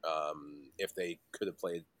show, if they could have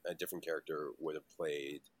played a different character, would have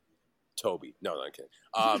played Toby. No, I'm kidding.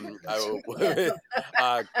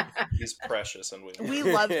 He's precious, and We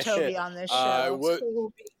love Toby on this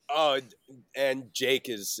show. And Jake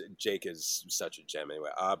is such a gem anyway.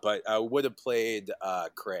 But I would have played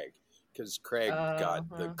Craig, because Craig got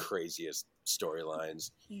the craziest storylines,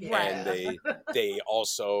 and they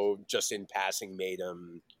also just in passing made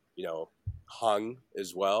him, hung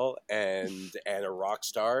as well, and a rock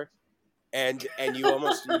star. And you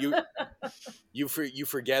almost you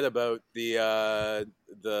forget about the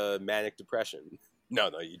manic depression. No,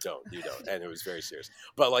 you don't, and it was very serious.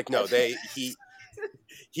 But like, no,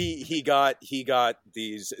 he got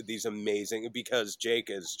these amazing, because Jake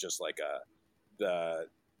is just like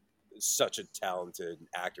such a talented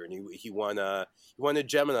actor, and he won a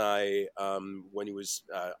Gemini when he was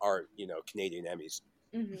our Canadian Emmys.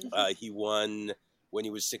 He won when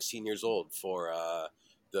he was 16 years old for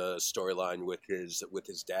the storyline with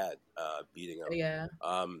his dad beating him. Yeah.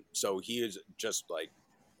 So he is just like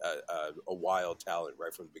a wild talent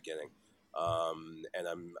right from the beginning.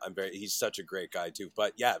 And he's such a great guy too.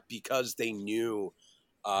 But yeah, because they knew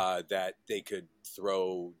that they could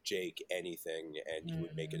throw Jake anything and he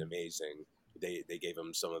would make it amazing. They gave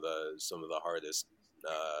him some of the hardest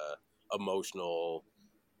emotional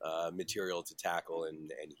material to tackle,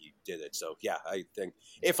 and he did it. So yeah, I think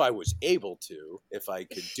if I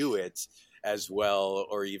could do it as well,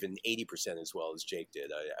 or even 80% as well as Jake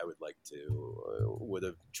did, I would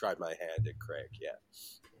have tried my hand at Craig. Yeah.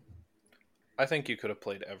 I think you could have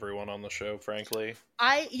played everyone on the show, frankly.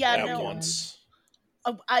 At once.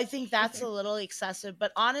 I think that's a little excessive,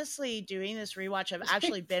 but honestly, doing this rewatch, I've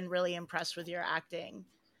actually been really impressed with your acting.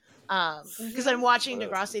 Because I'm watching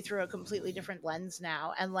Degrassi through a completely different lens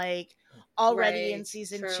now, and like already in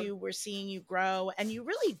season 2, we're seeing you grow, and you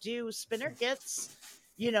really do. Spinner gets,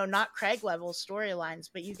 not Craig level storylines,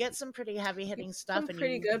 but you get some pretty heavy hitting stuff, and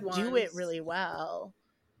pretty good do ones. it really well.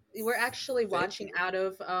 We're actually watching out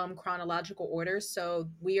of chronological order, so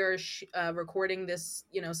we are recording this,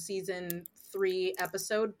 season 3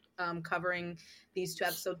 episode covering these 2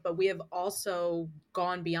 episodes, but we have also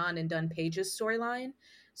gone beyond and done Paige's storyline.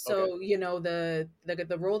 So,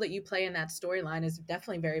 the role that you play in that storyline is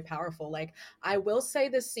definitely very powerful. Like, I will say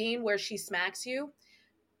the scene where she smacks you,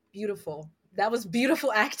 beautiful. That was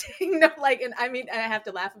beautiful acting. And I mean, I have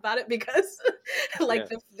to laugh about it because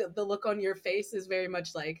the look on your face is very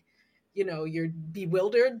much like, you're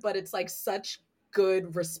bewildered, but it's like such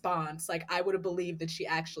good response. Like, I would have believed that she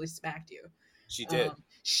actually smacked you. She did.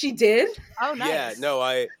 She did? Oh, nice. Yeah, no,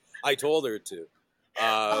 I told her to.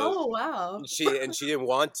 Oh, wow. She didn't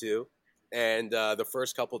want to, and the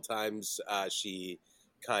first couple times she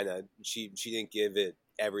didn't give it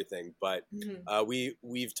everything, but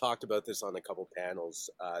we've talked about this on a couple panels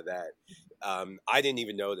that I didn't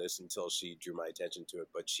even know this until she drew my attention to it.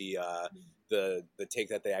 But she the take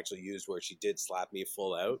that they actually used where she did slap me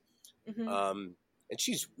full out, and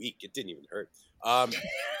she's weak. It didn't even hurt.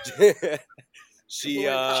 She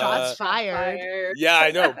shots fired. Yeah,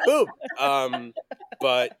 I know. Boom.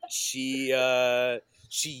 But she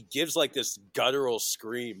gives like this guttural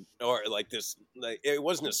scream, or like this. Like, it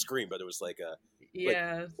wasn't a scream, but it was like a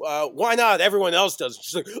why not? Everyone else does.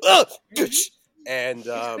 She's like, oh! and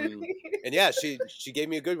yeah, she gave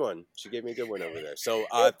me a good one. She gave me a good one over there. So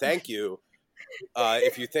thank you.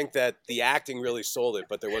 If you think that the acting really sold it,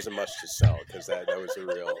 but there wasn't much to sell, because that was a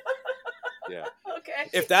real. Yeah. Okay.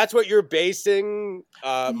 If that's what you're basing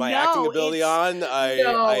my acting ability on,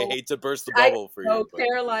 I hate to burst the bubble for you. No,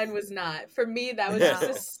 Caroline was not. For me, that was just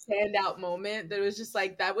a standout moment. That was just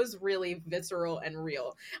like, that was really visceral and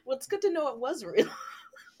real. Well, it's good to know it was real.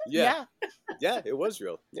 Yeah, it was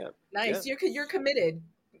real. Yeah. Nice. Yeah. You're committed.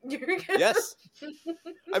 Yes.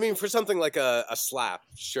 I mean, for something like a slap,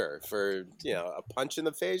 sure. For a punch in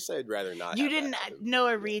the face, I'd rather not.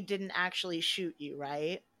 Noah Reed didn't actually shoot you,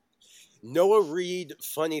 right? Noah Reed,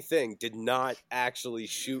 funny thing, did not actually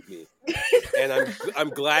shoot me, and I'm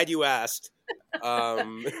glad you asked.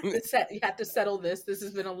 You have to settle this. This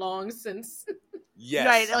has been a long since. Yes,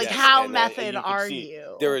 right. Like, yes. how and, method are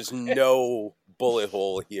you? There is no bullet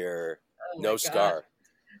hole here, no scar,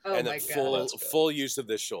 and my full use of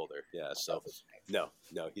this shoulder. Yeah. So no,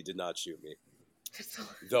 he did not shoot me.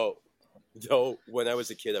 Though when I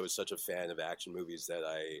was a kid, I was such a fan of action movies that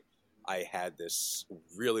I had this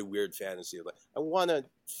really weird fantasy of, like, I want to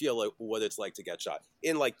feel like what it's like to get shot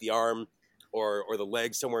in, like, the arm or the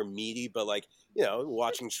leg, somewhere meaty, but like,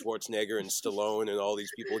 watching Schwarzenegger and Stallone and all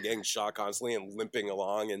these people getting shot constantly and limping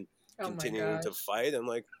along and continuing to fight. I'm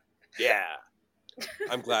like, yeah,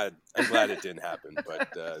 I'm glad it didn't happen.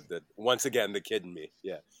 But that once again, the kid in me,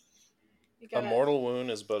 yeah. A mortal wound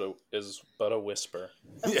is but a whisper.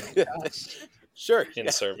 Oh, sure.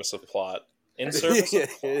 In service of plot. In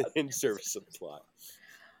service of plot.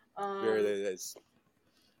 There it is.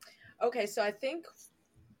 Okay, so I think,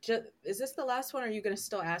 is this the last one, or are you going to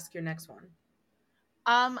still ask your next one?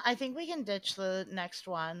 I think we can ditch the next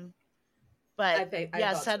one, but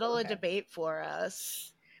settle a debate for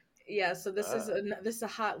us. Yeah, so this is a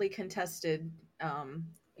hotly contested,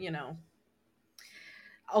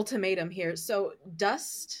 ultimatum here. So,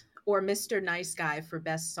 Dust or Mr. Nice Guy for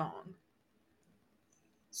best song?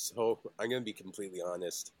 So I'm going to be completely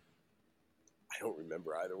honest. I don't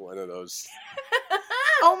remember either one of those.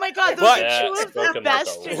 Oh my god, those But- are two Yeah, of the spoken like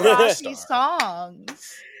best a Degrassi rock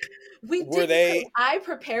songs. We Were did. they- I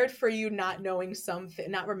prepared for you not knowing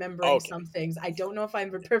not remembering Okay. some things. I don't know if I'm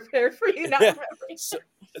prepared for you not remembering.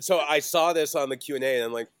 So I saw this on the Q&A and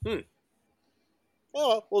I'm like, oh,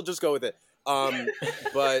 well, we'll just go with it.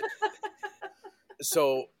 But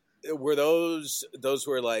so were those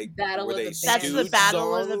were like Battle were of they the That's the stooge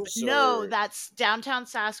battle of the songs, no. or- That's Downtown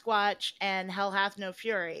Sasquatch and Hell Hath No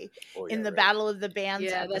Fury Oh, yeah, in the right. Battle of the Bands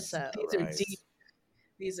Yeah, episode. these are Right. deep.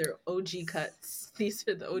 These are OG cuts. These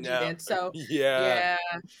are the OG No. bands. So Yeah.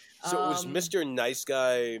 yeah. So it was Mr. Nice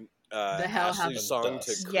Guy The Hell Ashley's Hath song Dust.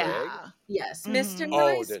 to Craig? Yeah. Yes, Mhm. Mr.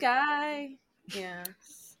 Oh, Nice Guy. Yeah.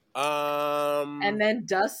 And And then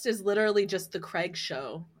Dust is literally just the Craig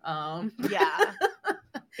show. Yeah.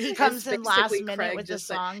 He comes in last basically minute Craig with the just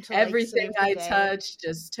like, song to everything like, save I the day. touch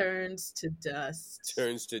just turns to dust.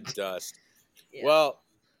 turns to dust. Yeah. Well,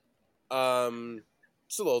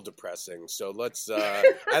 it's a little depressing. So let's.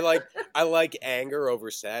 I like anger over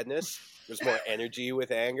sadness. There's more energy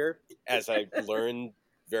with anger, as I learned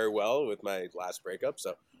very well with my last breakup.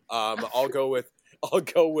 So I'll go with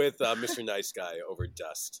Mr. Nice Guy over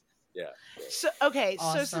Dust. Yeah. So okay, so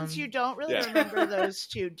Awesome. since you don't really Yeah. remember those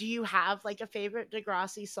two, do you have like a favorite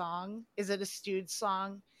Degrassi song? Is it a Stooge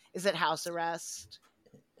song? Is it House Arrest?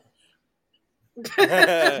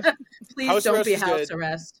 Please House don't Arrest be is house good.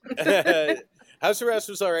 arrest. House Arrest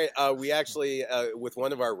was all right. We actually, with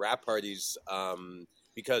one of our rap parties,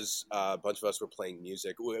 because a bunch of us were playing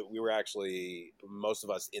music, we were actually, most of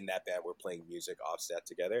us in that band were playing music offset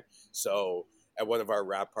together. So at one of our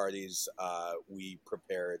rap parties, we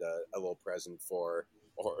prepared a little present for,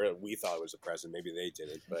 or we thought it was a present, maybe they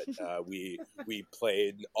didn't, but we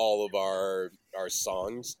played all of our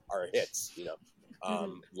songs, our hits,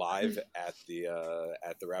 live at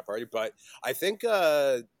the rap party. But I think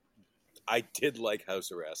I did like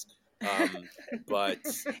House Arrest, but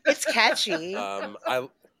It's catchy. I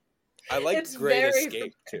like It's Great very-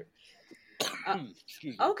 Escape too.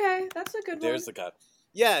 Excuse me. Okay, that's a good There's one. the cut.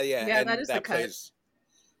 Yeah, Yeah, and that is the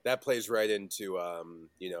cut. plays right into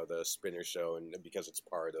the Spinner show, and because it's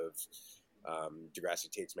part of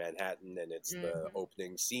Degrassi Takes Manhattan, and it's the Mhm.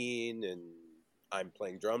 opening scene, and I'm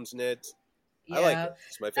playing drums in it. Yeah, I like it.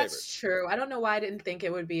 It's my favorite. that's true. I don't know why I didn't think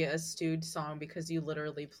it would be a Stooge song, because you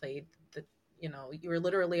literally played you were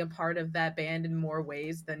literally a part of that band in more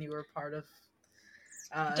ways than you were part of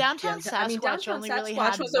Downtown Sasquatch Downtown only really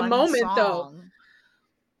Sasquatch had was a one moment though. song.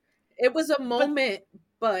 It was a moment,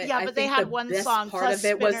 but Yeah, I but they think had the one best song part plus of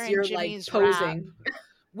it was Spinner and your Jimmy's posing.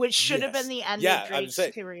 Which should have Yes. been the end Yeah, of I would Drake's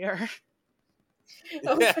say- career.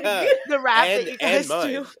 Oh, The rap that you guys and mine,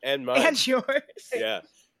 do. and mine. And yours. Yeah.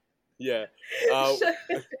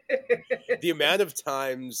 The amount of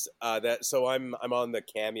times so I'm on the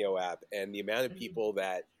Cameo app, and the amount of people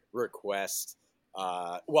that request,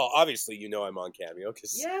 well, obviously I'm on Cameo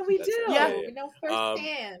because yeah, we do. Yeah. We know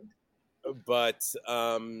firsthand. but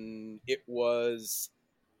it was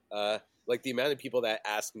like the amount of people that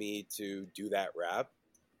ask me to do that rap,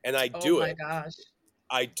 and I do Oh my it. gosh.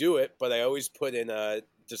 I do it, but I always put in a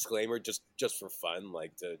disclaimer just for fun,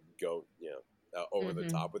 like to go, over the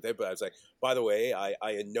Mhm. top with it. But I was like, by the way, I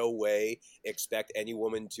in no way expect any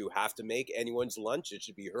woman to have to make anyone's lunch. It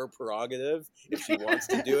should be her prerogative if she wants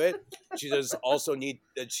to do it. She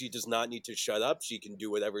does not need to shut up. She can do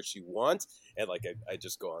whatever she wants. And like, I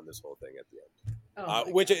just go on this whole thing at the end, Oh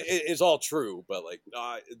my which gosh. is all true. But like,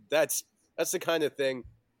 that's the kind of thing.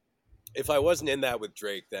 If I wasn't in that with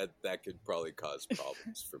Drake, that could probably cause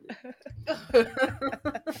problems for me.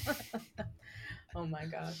 Oh my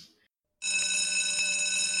gosh.